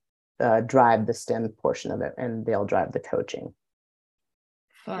actually drive the STEM portion of it, and they'll drive the coaching.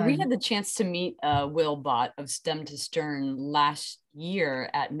 Fun. We had the chance to meet Will Bott of Stem to Stern last year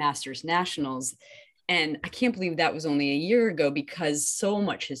at Masters Nationals. And I can't believe that was only a year ago, because so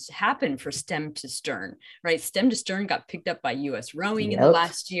much has happened for Stem to Stern, right? Stem to Stern got picked up by US Rowing in the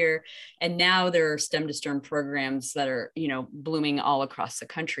last year. And now there are Stem to Stern programs that are, blooming all across the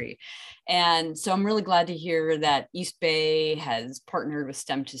country. And so I'm really glad to hear that East Bay has partnered with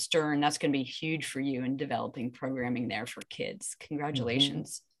Stem to Stern. That's going to be huge for you in developing programming there for kids.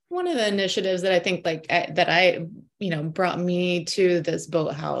 Congratulations. Mm-hmm. One of the initiatives that I think brought me to this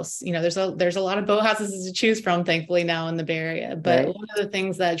boathouse, there's a lot of boathouses to choose from, thankfully, now in the Bay Area. But One of the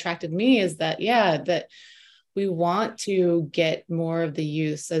things that attracted me is that we want to get more of the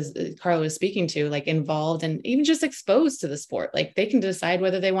youth, as Carla was speaking to, like involved and even just exposed to the sport. Like they can decide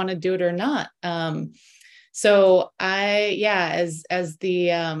whether they want to do it or not. So as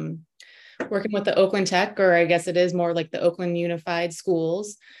the working with the Oakland Tech, or I guess it is more like the Oakland Unified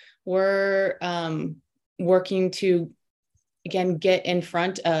Schools, we're working to, again, get in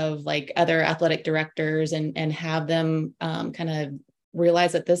front of like other athletic directors and have them kind of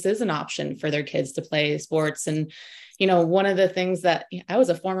realize that this is an option for their kids to play sports. And, one of the things that I was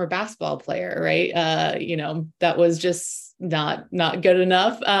a former basketball player, right? That was just not good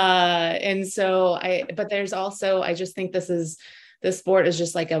enough. But there's also, I just think this sport is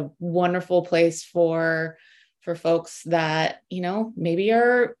just like a wonderful place for folks that, maybe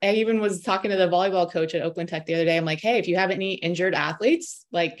I even was talking to the volleyball coach at Oakland Tech the other day. I'm like, hey, if you have any injured athletes,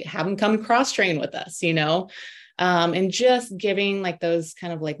 like have them come cross train with us, and just giving like those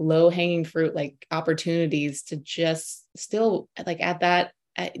kind of like low hanging fruit, like opportunities to just still like at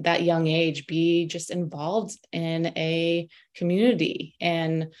that young age, be just involved in a community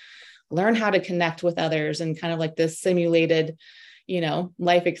and learn how to connect with others, and kind of like this simulated,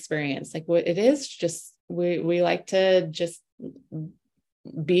 life experience. Like what it is, just we like to just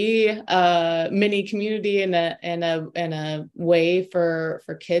be a mini community in a way for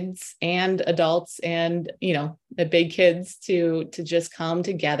kids and adults and the big kids to just come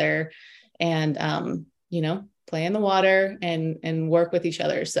together and play in the water and work with each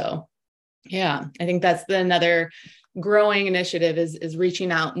other. So yeah, I think that's another growing initiative is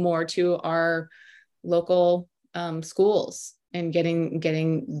reaching out more to our local schools and getting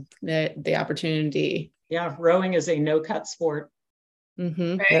the opportunity. Yeah, rowing is a no-cut sport.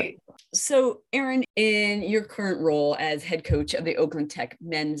 Mm-hmm. Right. So, Erin, in your current role as head coach of the Oakland Tech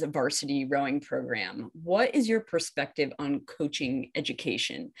men's varsity rowing program, what is your perspective on coaching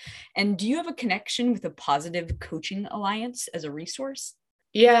education? And do you have a connection with the Positive Coaching Alliance as a resource?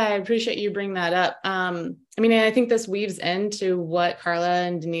 Yeah, I appreciate you bringing that up. I think this weaves into what Carla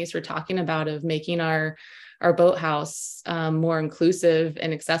and Denise were talking about of making our boathouse more inclusive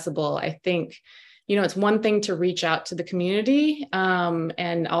and accessible. I think, it's one thing to reach out to the community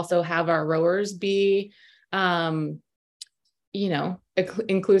and also have our rowers be,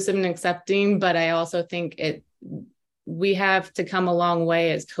 inclusive and accepting. But I also think we have to come a long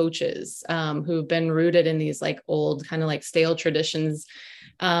way as coaches who've been rooted in these like old kind of like stale traditions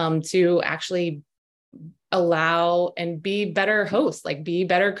to actually allow and be better hosts, like be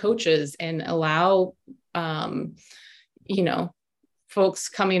better coaches, and allow, folks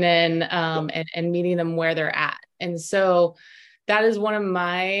coming in and meeting them where they're at. And so that is one of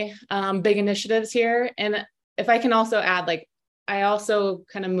my big initiatives here. And if I can also add, like, I also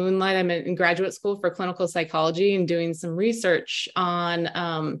kind of moonlight, I'm in graduate school for clinical psychology and doing some research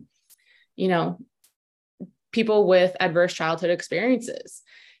on, people with adverse childhood experiences.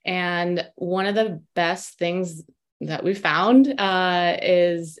 And one of the best things that we found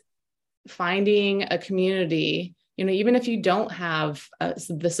is finding a community, even if you don't have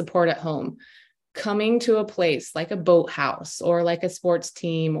the support at home, coming to a place like a boathouse or like a sports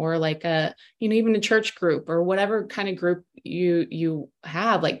team or like a, even a church group or whatever kind of group you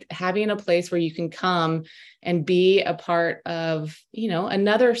have, like having a place where you can come and be a part of,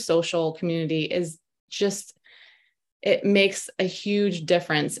 another social community is just it makes a huge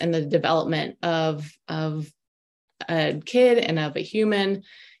difference in the development of a kid and of a human.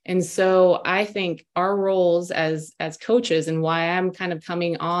 And so I think our roles as coaches, and why I'm kind of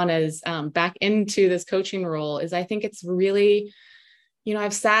coming on as back into this coaching role, is I think it's really,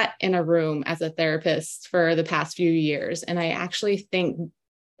 I've sat in a room as a therapist for the past few years, and I actually think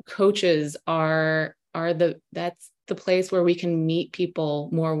coaches that's the place where we can meet people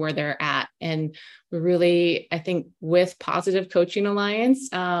more where they're at. And we really, I think with Positive Coaching Alliance,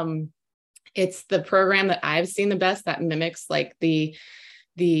 it's the program that I've seen the best that mimics like the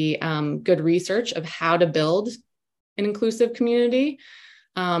good research of how to build an inclusive community.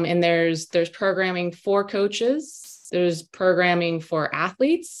 And there's programming for coaches, there's programming for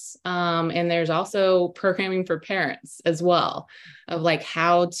athletes, and there's also programming for parents as well, of like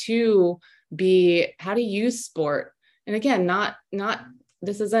how to use sport. And again,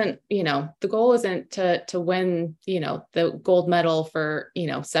 this isn't, the goal isn't to win, the gold medal for,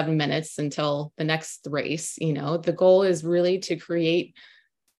 7 minutes until the next race. The goal is really to create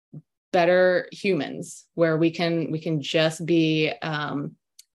better humans where we can just be,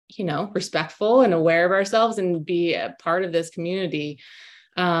 respectful and aware of ourselves and be a part of this community.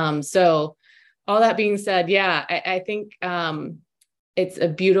 So all that being said, yeah, I think, it's a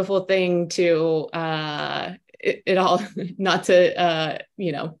beautiful thing to, it all, not to,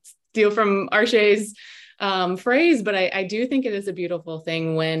 steal from Arche's phrase, but I do think it is a beautiful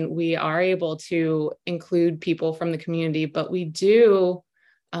thing when we are able to include people from the community, but we do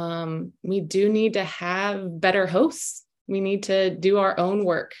need to have better hosts. We need to do our own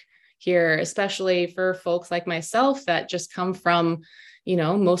work here, especially for folks like myself that just come from,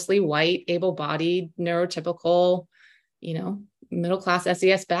 mostly white, able-bodied, neurotypical, middle-class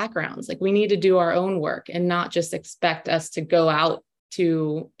SES backgrounds. Like, we need to do our own work and not just expect us to go out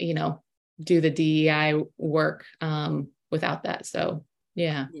to, do the DEI work without that. So,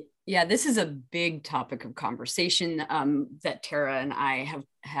 yeah. Yeah, this is a big topic of conversation that Tara and I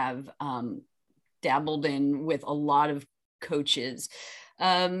have dabbled in with a lot of coaches,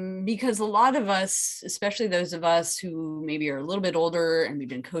 because a lot of us, especially those of us who maybe are a little bit older and we've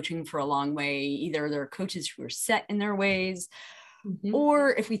been coaching for a long way, either they're coaches who are set in their ways,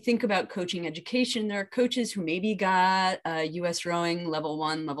 or if we think about coaching education, there are coaches who maybe got a US Rowing level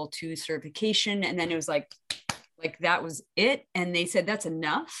 1, level 2 certification, and then it was like that was it. And they said that's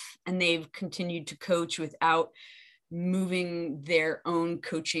enough. And they've continued to coach without moving their own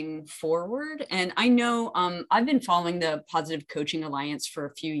coaching forward. And I know I've been following the Positive Coaching Alliance for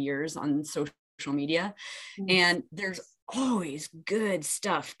a few years on social media, and there's always good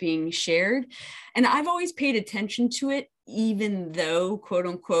stuff being shared. And I've always paid attention to it, even though, quote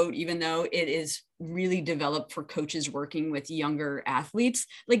unquote, even though it is really developed for coaches working with younger athletes,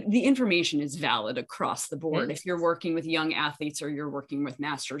 like the information is valid across the board. If you're working with young athletes or you're working with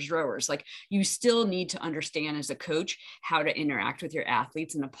masters rowers, like you still need to understand as a coach how to interact with your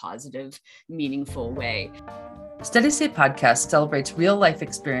athletes in a positive, meaningful way. Steady State Podcast celebrates real life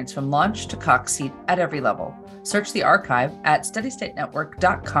experience from launch to cox seat at every level. Search the archive at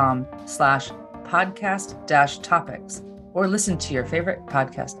steadystatenetwork.com/podcast-topics or listen to your favorite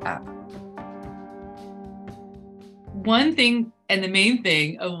podcast app. One thing, and the main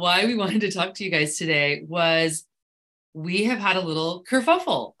thing of why we wanted to talk to you guys today, was we have had a little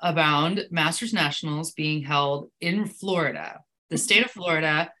kerfuffle about Masters Nationals being held in Florida. The state of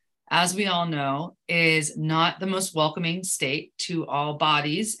Florida, as we all know, is not the most welcoming state to all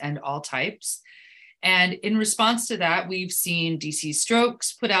bodies and all types. And in response to that, we've seen DC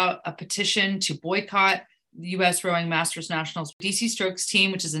Strokes put out a petition to boycott the U.S. Rowing Masters Nationals. DC Strokes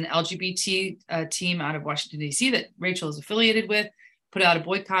team, which is an LGBT team out of Washington, D.C. that Rachel is affiliated with, put out a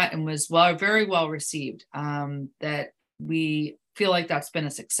boycott and was very well received. That we feel like that's been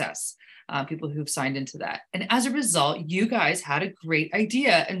a success. People who've signed into that. And as a result, you guys had a great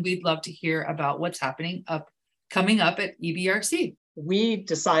idea, and we'd love to hear about what's coming up at EBRC. We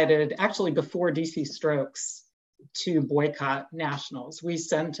decided, actually before DC Strokes, to boycott nationals. We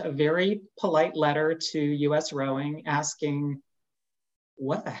sent a very polite letter to US Rowing asking,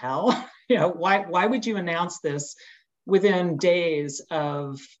 what the hell? Why would you announce this within days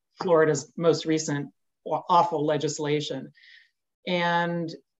of Florida's most recent awful legislation?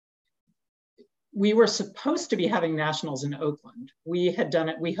 And we were supposed to be having nationals in Oakland. We had done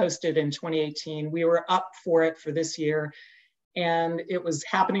it, we hosted in 2018. We were up for it for this year, and it was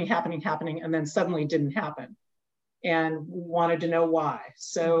happening, and then suddenly didn't happen. And wanted to know why.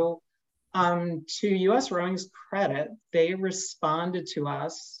 So to US Rowing's credit, they responded to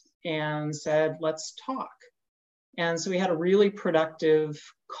us and said, let's talk. And so we had a really productive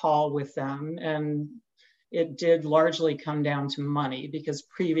call with them. And it did largely come down to money, because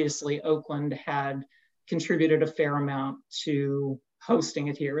previously Oakland had contributed a fair amount to hosting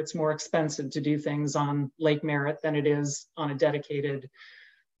it here. It's more expensive to do things on Lake Merritt than it is on a dedicated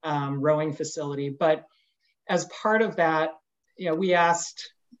rowing facility. But as part of that, we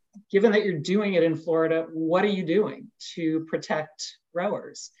asked, given that you're doing it in Florida, what are you doing to protect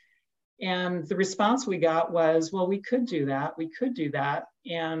rowers? And the response we got was, well, we could do that.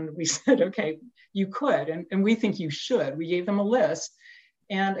 And we said, okay, you could, and we think you should. We gave them a list.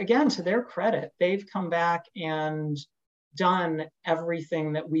 And again, to their credit, they've come back and done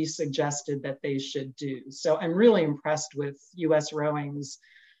everything that we suggested that they should do. So I'm really impressed with US Rowing's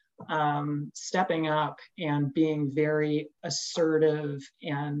stepping up and being very assertive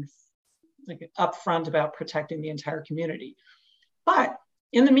and upfront about protecting the entire community. But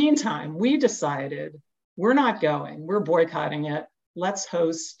in the meantime, we decided we're not going, we're boycotting it. Let's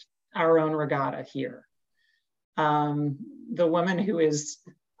host our own regatta here. The woman who is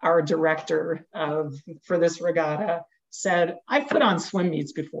our director for this regatta said, I've put on swim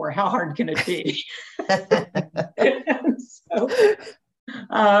meets before. How hard can it be?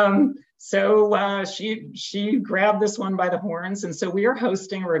 So she grabbed this one by the horns. And so we are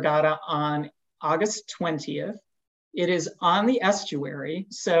hosting a regatta on August 20th. It is on the estuary.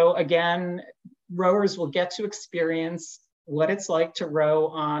 So again, rowers will get to experience what it's like to row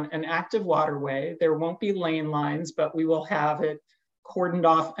on an active waterway. There won't be lane lines, but we will have it cordoned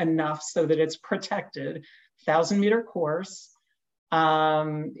off enough so that it's protected. 1,000-meter course.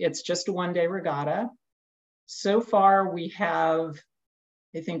 It's just a one-day regatta. So far, we have,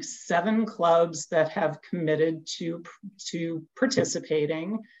 I think, 7 clubs that have committed to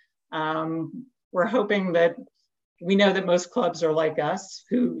participating. We're hoping that, we know that most clubs are like us,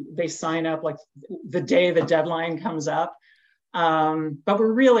 who they sign up like the day the deadline comes up. But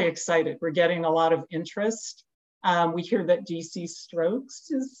we're really excited. We're getting a lot of interest. We hear that DC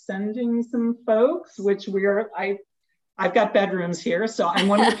Strokes is sending some folks, which I've got bedrooms here, so I'm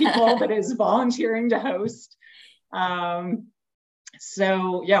one of the people that is volunteering to host.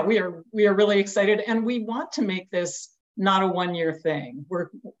 So yeah, we are really excited, and we want to make this not a one-year thing.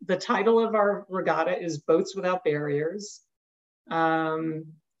 The title of our regatta is Boats Without Barriers, and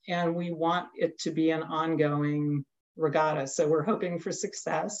we want it to be an ongoing regatta. So we're hoping for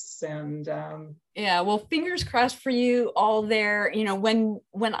success, and yeah, well, fingers crossed for you all there. When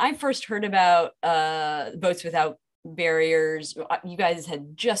I first heard about Boats Without Barriers, you guys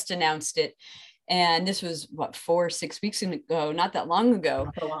had just announced it, and this was 4 or 6 weeks ago, not that long ago.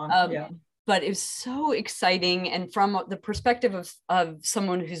 Not so long, yeah. But it was so exciting. And from the perspective of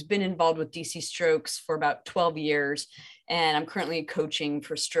someone who's been involved with DC Strokes for about 12 years, and I'm currently coaching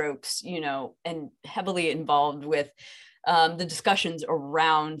for Strokes, and heavily involved with the discussions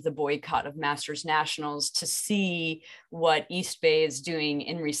around the boycott of Masters Nationals, to see what East Bay is doing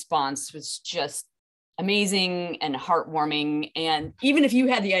in response was just amazing and heartwarming. And even if you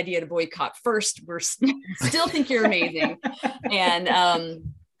had the idea to boycott first, we're still think you're amazing. And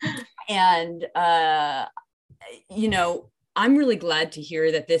I'm really glad to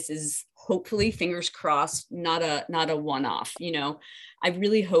hear that this is, hopefully, fingers crossed, not a one-off. I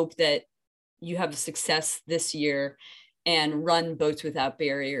really hope that you have success this year and run Boats Without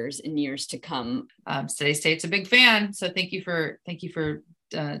Barriers in years to come. Steady State's a big fan, so thank you for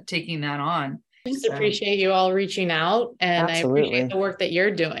taking that on. I just appreciate you all reaching out, and Absolutely. I appreciate the work that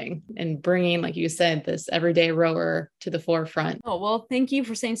you're doing and bringing, like you said, this everyday rower to the forefront. Oh, well, thank you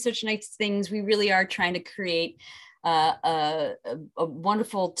for saying such nice things. We really are trying to create a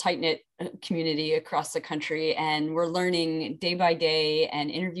wonderful, tight-knit community across the country, and we're learning day by day and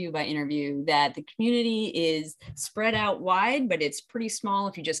interview by interview that the community is spread out wide, but it's pretty small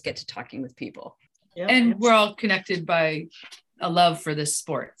if you just get to talking with people. Yeah. And we're all connected by a love for this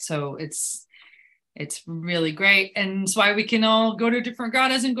sport, so it's really great. And it's why we can all go to different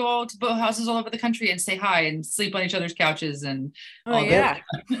regattas and go to boathouses all over the country and say hi and sleep on each other's couches and all yeah.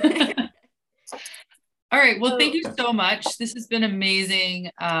 All right. Well, thank you so much. This has been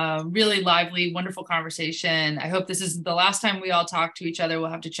amazing. Really lively, wonderful conversation. I hope this isn't the last time we all talk to each other.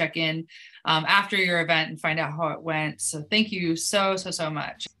 We'll have to check in after your event and find out how it went. So thank you so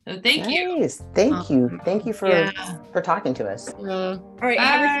much. So thank you. Thank you. Thank you for talking to us. All right.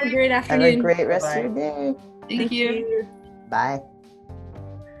 Have a great afternoon. Have a great rest of your day. Thank you. Bye.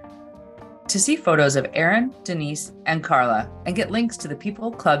 To see photos of Erin, Denise, and Carla, and get links to the people,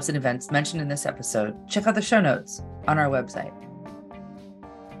 clubs, and events mentioned in this episode, check out the show notes on our website.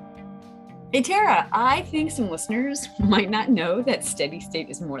 Hey, Tara, I think some listeners might not know that Steady State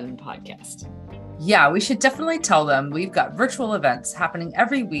is more than a podcast. Yeah, we should definitely tell them we've got virtual events happening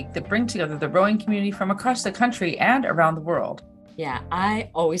every week that bring together the rowing community from across the country and around the world. Yeah,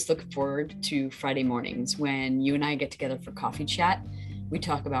 I always look forward to Friday mornings when you and I get together for coffee chat. We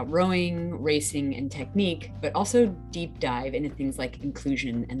talk about rowing, racing, and technique, but also deep dive into things like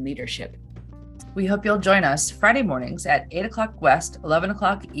inclusion and leadership. We hope you'll join us Friday mornings at 8 o'clock West, 11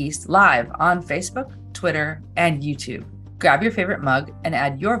 o'clock East, live on Facebook, Twitter, and YouTube. Grab your favorite mug and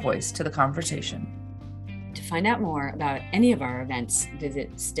add your voice to the conversation. To find out more about any of our events,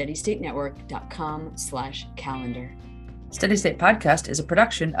 visit steadystatenetwork.com/calendar. Steady State Podcast is a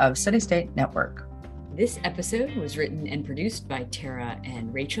production of Steady State Network. This episode was written and produced by Tara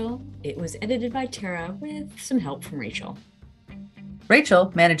and Rachel. It was edited by Tara with some help from Rachel.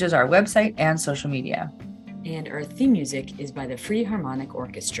 Rachel manages our website and social media. And our theme music is by the Free Harmonic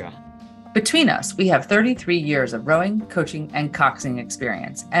Orchestra. Between us, we have 33 years of rowing, coaching, and coxing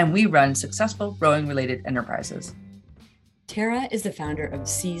experience, and we run successful rowing-related enterprises. Tara is the founder of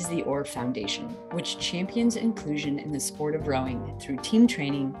Seize the Oar Foundation, which champions inclusion in the sport of rowing through team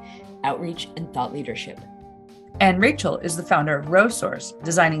training, outreach, and thought leadership. And Rachel is the founder of RowSource,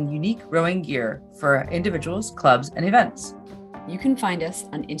 designing unique rowing gear for individuals, clubs, and events. You can find us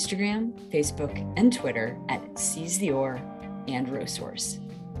on Instagram, Facebook, and Twitter at Seize the Oar and RowSource.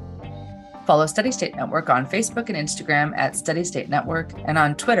 Follow Steady State Network on Facebook and Instagram at Steady State Network and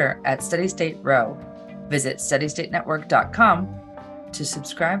on Twitter at Steady State Row. Visit steadystatenetwork.com to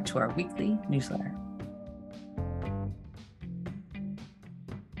subscribe to our weekly newsletter.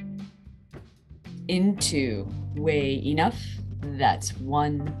 Into weigh enough. That's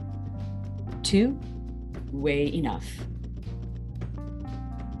 1, 2, weigh enough.